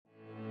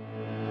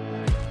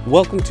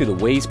Welcome to the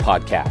Ways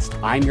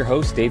Podcast. I'm your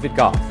host, David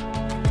Goff.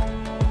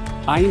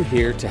 I am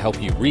here to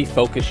help you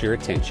refocus your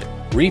attention,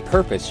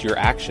 repurpose your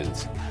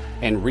actions,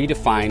 and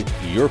redefine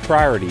your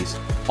priorities,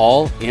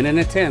 all in an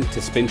attempt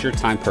to spend your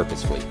time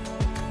purposefully.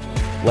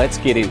 Let's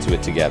get into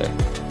it together.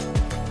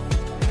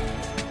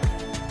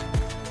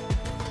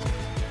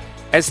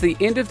 As the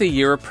end of the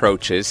year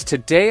approaches,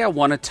 today I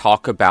want to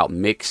talk about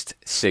mixed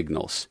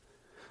signals.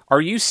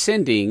 Are you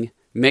sending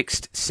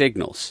mixed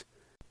signals?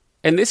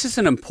 And this is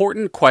an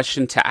important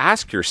question to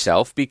ask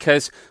yourself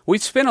because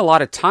we've spent a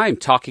lot of time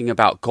talking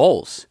about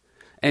goals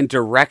and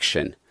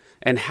direction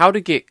and how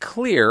to get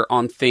clear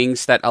on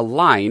things that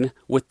align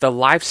with the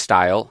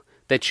lifestyle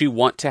that you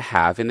want to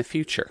have in the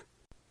future.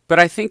 But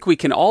I think we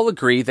can all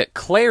agree that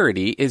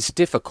clarity is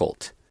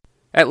difficult.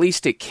 At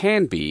least it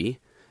can be,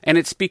 and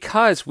it's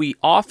because we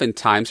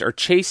oftentimes are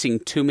chasing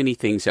too many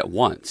things at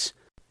once.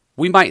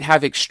 We might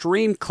have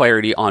extreme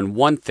clarity on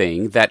one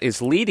thing that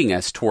is leading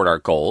us toward our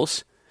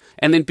goals,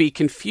 and then be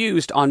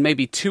confused on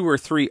maybe 2 or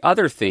 3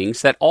 other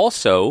things that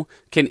also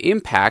can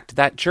impact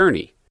that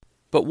journey.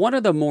 But one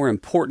of the more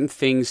important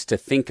things to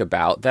think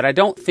about that I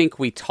don't think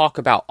we talk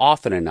about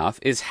often enough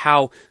is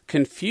how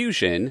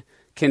confusion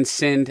can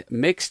send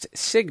mixed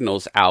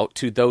signals out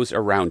to those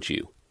around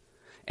you.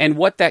 And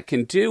what that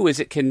can do is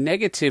it can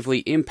negatively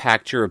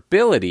impact your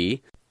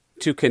ability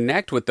to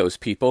connect with those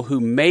people who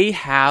may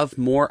have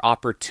more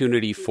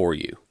opportunity for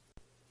you.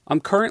 I'm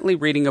currently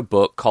reading a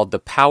book called The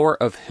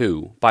Power of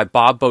Who by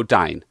Bob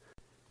Beaudine.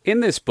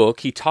 In this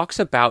book, he talks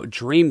about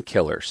dream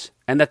killers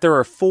and that there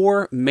are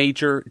 4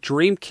 major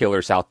dream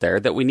killers out there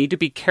that we need to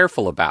be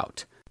careful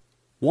about.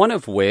 One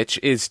of which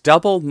is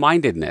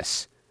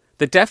double-mindedness.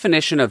 The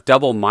definition of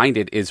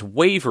double-minded is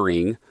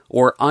wavering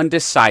or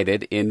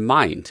undecided in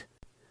mind.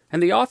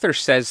 And the author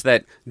says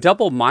that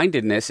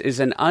double-mindedness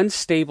is an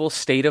unstable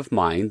state of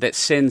mind that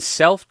sends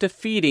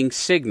self-defeating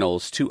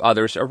signals to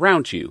others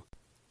around you.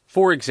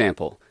 For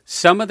example,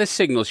 some of the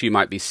signals you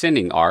might be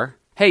sending are,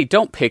 hey,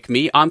 don't pick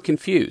me, I'm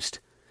confused.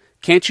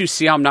 Can't you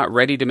see I'm not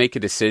ready to make a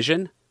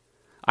decision?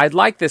 I'd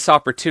like this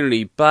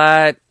opportunity,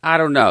 but I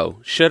don't know.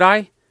 Should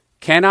I?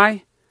 Can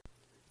I?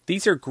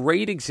 These are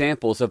great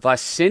examples of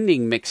us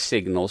sending mixed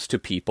signals to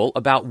people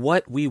about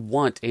what we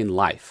want in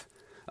life,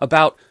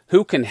 about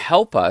who can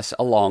help us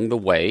along the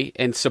way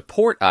and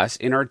support us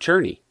in our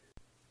journey.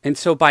 And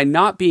so by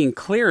not being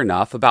clear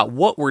enough about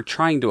what we're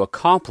trying to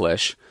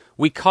accomplish,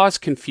 we cause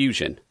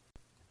confusion.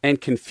 And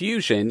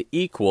confusion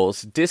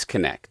equals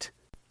disconnect.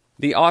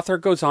 The author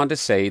goes on to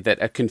say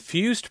that a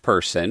confused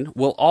person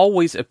will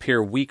always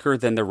appear weaker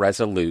than the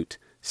resolute,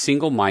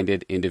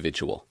 single-minded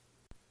individual.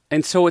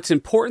 And so it's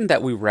important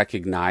that we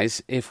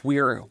recognize if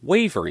we're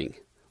wavering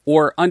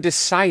or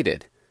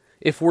undecided,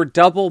 if we're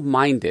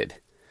double-minded.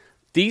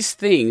 These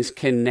things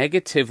can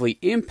negatively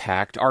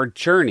impact our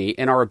journey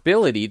and our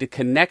ability to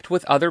connect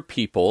with other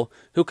people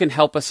who can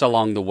help us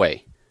along the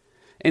way.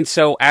 And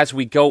so as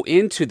we go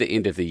into the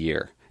end of the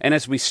year, and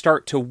as we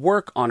start to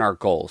work on our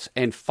goals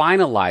and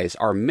finalize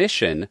our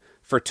mission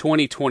for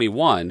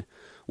 2021,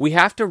 we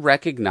have to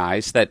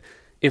recognize that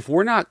if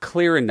we're not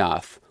clear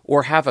enough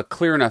or have a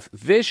clear enough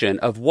vision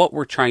of what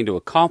we're trying to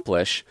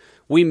accomplish,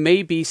 we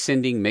may be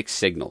sending mixed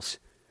signals.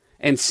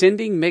 And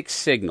sending mixed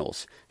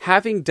signals,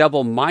 having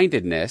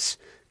double-mindedness,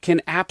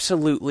 can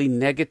absolutely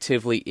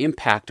negatively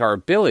impact our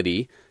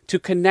ability to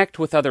connect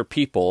with other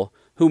people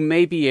who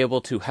may be able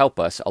to help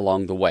us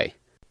along the way.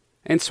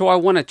 And so I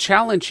want to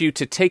challenge you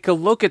to take a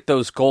look at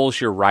those goals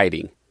you're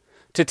writing,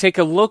 to take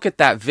a look at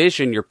that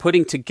vision you're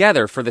putting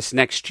together for this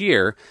next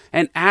year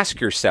and ask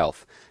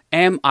yourself,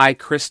 am I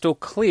crystal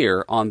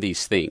clear on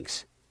these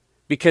things?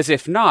 Because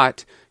if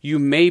not, you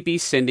may be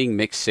sending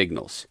mixed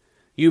signals.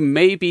 You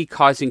may be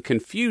causing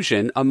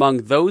confusion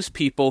among those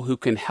people who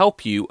can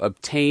help you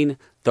obtain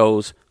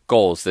those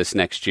goals this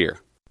next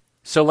year.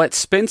 So let's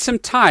spend some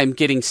time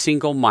getting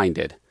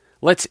single-minded.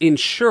 Let's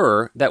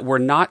ensure that we're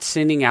not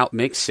sending out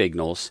mixed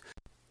signals,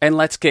 and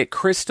let's get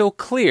crystal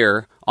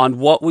clear on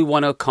what we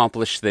want to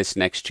accomplish this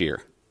next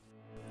year.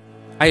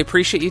 I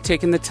appreciate you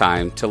taking the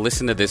time to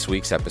listen to this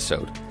week's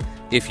episode.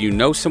 If you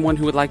know someone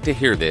who would like to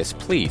hear this,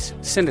 please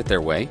send it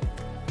their way.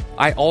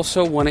 I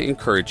also want to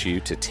encourage you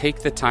to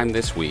take the time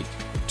this week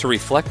to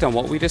reflect on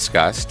what we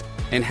discussed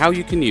and how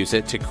you can use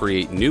it to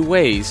create new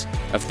ways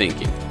of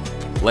thinking.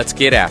 Let's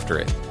get after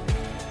it.